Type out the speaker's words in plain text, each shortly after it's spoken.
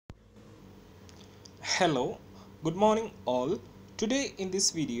Hello, good morning all. Today in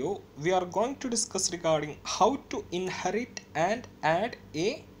this video we are going to discuss regarding how to inherit and add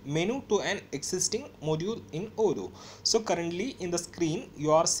a menu to an existing module in Odoo. So currently in the screen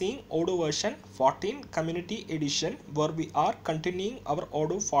you are seeing Odoo version 14 community edition where we are continuing our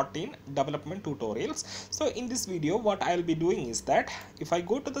Odoo 14 development tutorials. So in this video what I will be doing is that if I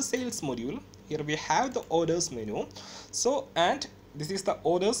go to the sales module, here we have the orders menu. So and this is the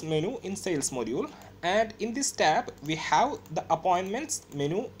orders menu in sales module, and in this tab we have the appointments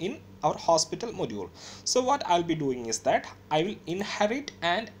menu in our hospital module. So what I'll be doing is that I will inherit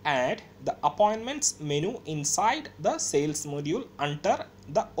and add the appointments menu inside the sales module under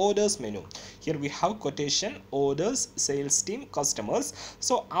the orders menu. Here we have quotation, orders, sales team, customers.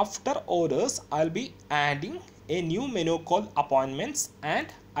 So after orders I'll be adding a new menu called appointments, and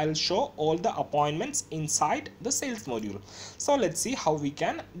I'll show all the appointments inside the sales module. So let's see how we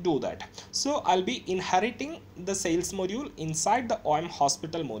can do that. So I'll be inheriting the sales module inside the OM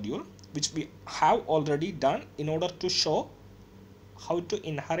hospital module, which we have already done in order to show how to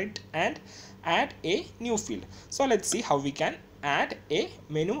inherit and add a new field. So let's see how we can add a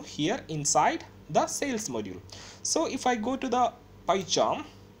menu here inside the sales module. So if I go to the pie chart,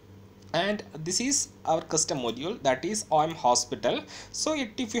 and this is our custom module, that is OM hospital. So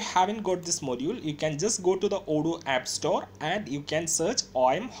if you haven't got this module, you can just go to the Odoo app store and you can search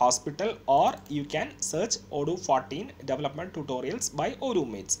OM hospital, or you can search Odoo 14 development tutorials by Odoo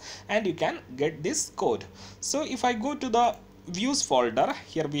mates, and you can get this code. So if I go to the views folder,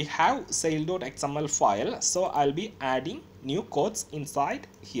 here we have sale.xml file. So I'll be adding new codes inside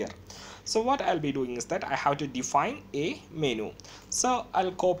here. So what I'll be doing is that I have to define a menu. So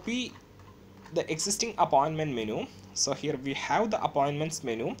I'll copy the existing appointment menu. So here we have the appointments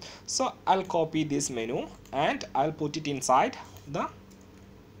menu. So I'll copy this menu and I'll put it inside the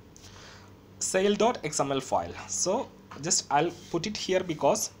sale.xml file. So just I'll put it here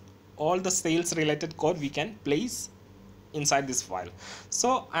because all the sales related code we can place inside this file.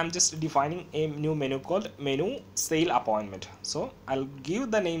 So I'm just defining a new menu called menu sale appointment. So I'll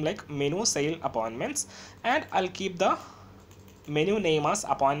give the name like menu sale appointments, and I'll keep the menu name as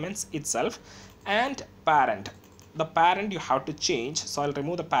appointments itself. And parent, the parent you have to change, so I'll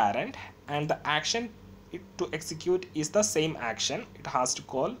remove the parent, and the action to execute is the same action. It has to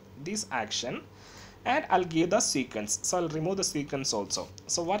call this action, and I'll give the sequence, so I'll remove the sequence also.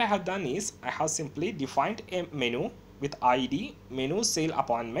 So what I have done is I have simply defined a menu with ID menu sale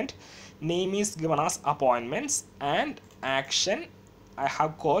appointment, name is given as appointments, and action I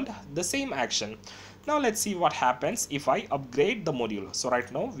have called the same action. Now let's see what happens if I upgrade the module. So right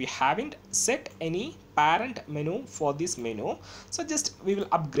now we haven't set any parent menu for this menu, so just we will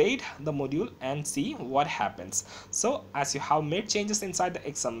upgrade the module and see what happens. So as you have made changes inside the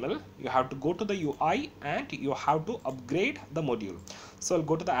XML, you have to go to the UI and you have to upgrade the module. So I'll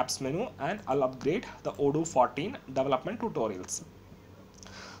go to the apps menu and I'll upgrade the Odoo 14 development tutorials.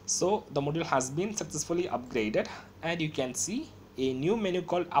 So the module has been successfully upgraded, and you can see a new menu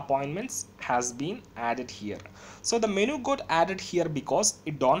called appointments has been added here. So the menu got added here because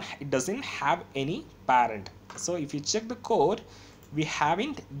it doesn't have any parent. So if you check the code, we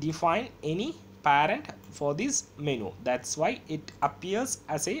haven't defined any parent for this menu. That's why it appears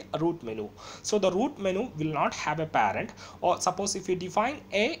as a root menu. So the root menu will not have a parent, or suppose if you define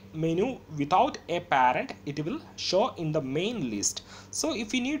a menu without a parent, it will show in the main list. So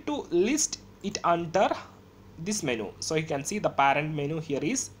if you need to list it under this menu, so you can see the parent menu here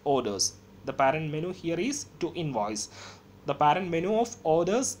is orders, the parent menu here is to invoice, the parent menu of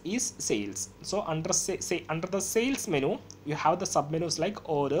orders is sales. So under under the sales menu you have the submenus like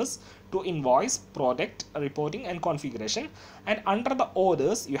orders, to invoice, product, reporting and configuration, and under the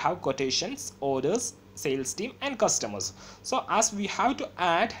orders you have quotations, orders, sales team and customers. So as we have to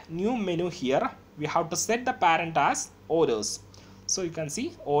add new menu here, we have to set the parent as orders. So you can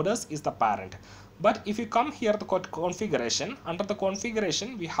see orders is the parent. But if you come here the configuration, under the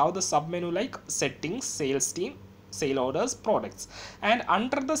configuration we have the submenu like settings, sales team, sale orders, products, and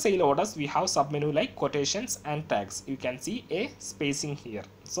under the sale orders we have submenu like quotations and tags. You can see a spacing here.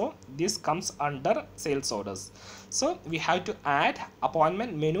 So this comes under sales orders. So we have to add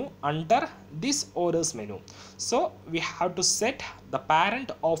appointment menu under this orders menu. So we have to set the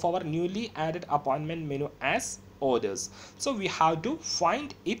parent of our newly added appointment menu as orders. So we have to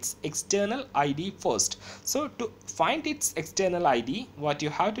find its external ID first. So to find its external ID, what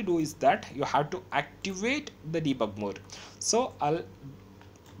you have to do is that you have to activate the debug mode. So I'll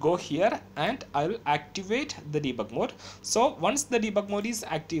go here and I will activate the debug mode. So once the debug mode is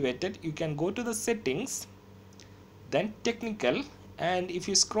activated, you can go to the settings, then technical, and if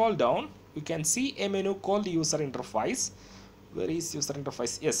you scroll down you can see a menu called user interface. Where is user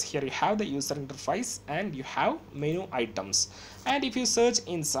interface? Yes, here you have the user interface and you have menu items. And if you search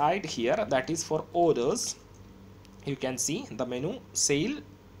inside here, that is for orders, you can see the menu sales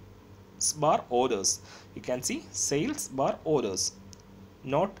bar orders. You can see sales bar orders.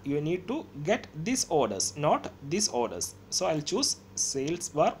 Not, you need to get these orders, not these orders. So I'll choose sales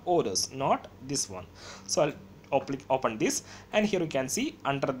bar orders, not this one. So I'll open this, and here you can see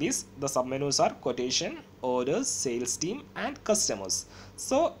under this the submenus are quotation, orders, sales team and customers.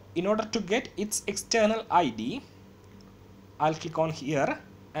 So in order to get its external ID, I'll click on here,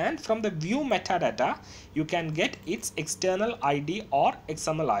 and from the view metadata you can get its external ID or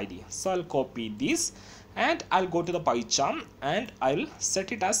XML ID. So I'll copy this and I'll go to the PyCharm and I'll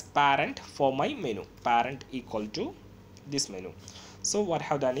set it as parent for my menu, parent equal to this menu. So what I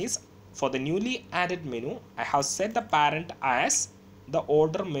have done is, for the newly added menu, I have set the parent as the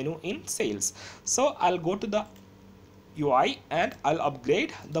order menu in sales. So I'll go to the UI and I'll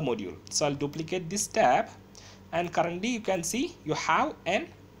upgrade the module. So I'll duplicate this tab, and currently you can see you have an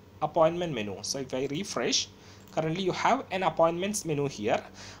appointment menu. So if I refresh, currently you have an appointments menu here,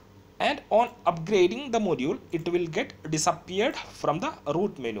 and on upgrading the module it will get disappeared from the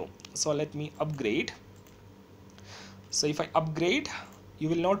root menu. So let me upgrade. So if I upgrade, you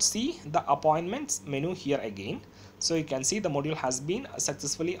will not see the appointments menu here again. So you can see the module has been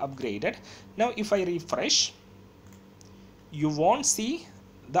successfully upgraded. Now if I refresh, you won't see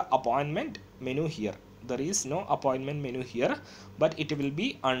the appointment menu here. There is no appointment menu here, but it will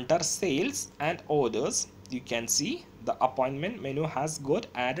be under sales and orders. You can see the appointment menu has got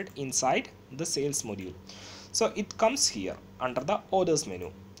added inside the sales module. So it comes here under the orders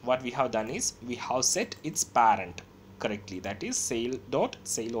menu. What we have done is we have set its parent correctly, that is sale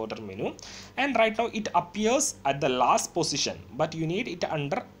order menu, and right now it appears at the last position, but you need it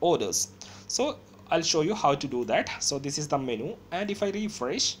under orders. So I'll show you how to do that. So this is the menu, and if I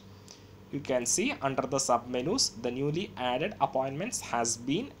refresh, you can see under the sub menus the newly added appointments has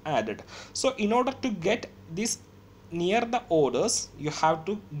been added. So in order to get this near the orders, you have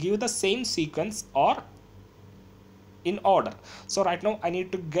to give the same sequence or in order. So right now I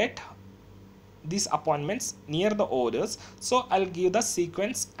need to get these appointments near the orders, so I'll give the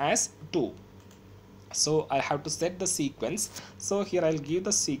sequence as 2. So I have to set the sequence. So here I'll give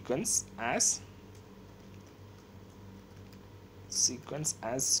the sequence as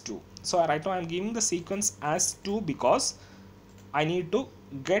 2. So right now I'm giving the sequence as 2 because I need to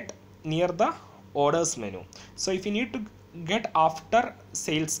get near the orders menu. So if you need to get after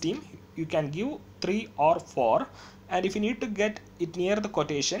sales team, you can give 3 or 4, and if you need to get it near the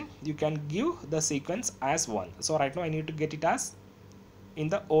quotation, you can give the sequence as 1. So right now I need to get it as in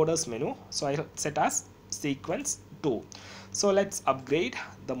the orders menu, so I'll set as sequence 2. So let's upgrade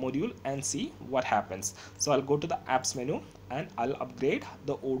the module and see what happens. So I'll go to the apps menu and I'll upgrade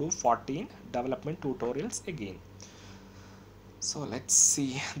the Odoo 14 development tutorials again. So let's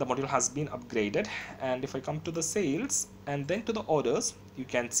see, the module has been upgraded, and if I come to the sales and then to the orders, you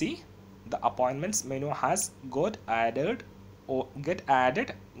can see the appointments menu has got added or get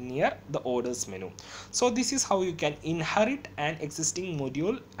added near the orders menu. So this is how you can inherit an existing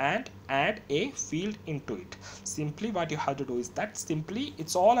module and add a field into it. Simply what you have to do is that simply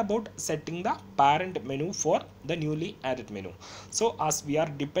it's all about setting the parent menu for the newly added menu. So as we are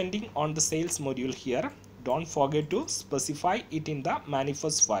depending on the sales module here, don't forget to specify it in the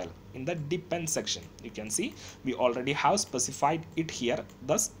manifest file in the depend section. You can see we already have specified it here,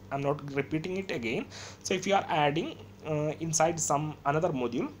 thus I'm not repeating it again. So if you are adding inside some another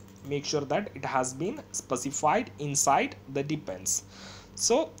module, make sure that it has been specified inside the depends.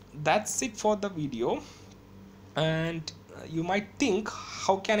 So that's it for the video, and you might think,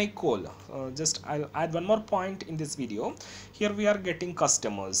 how can I call? I'll add one more point in this video. Here we are getting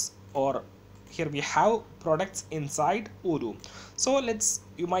customers, or here we have products inside Odoo. So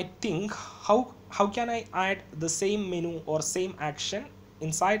you might think, how can I add the same menu or same action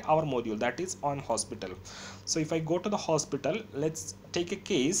inside our module, that is on hospital. So if I go to the hospital, let's take a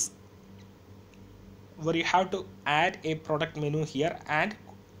case where you have to add a product menu here and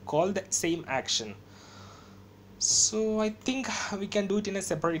call the same action. So I think we can do it in a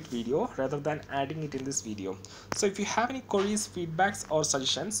separate video rather than adding it in this video. So if you have any queries, feedbacks or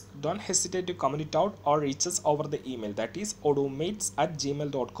suggestions, don't hesitate to comment it out or reach us over the email, that is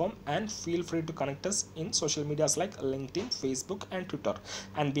odoomates@gmail.com, and feel free to connect us in social medias like LinkedIn, Facebook and Twitter.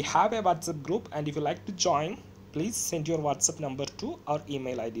 And we have a WhatsApp group, and if you like to join, please send your WhatsApp number to our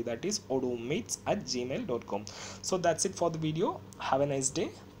email ID, that is odoomates@gmail.com. So that's it for the video. Have a nice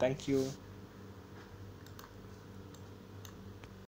day. Thank you.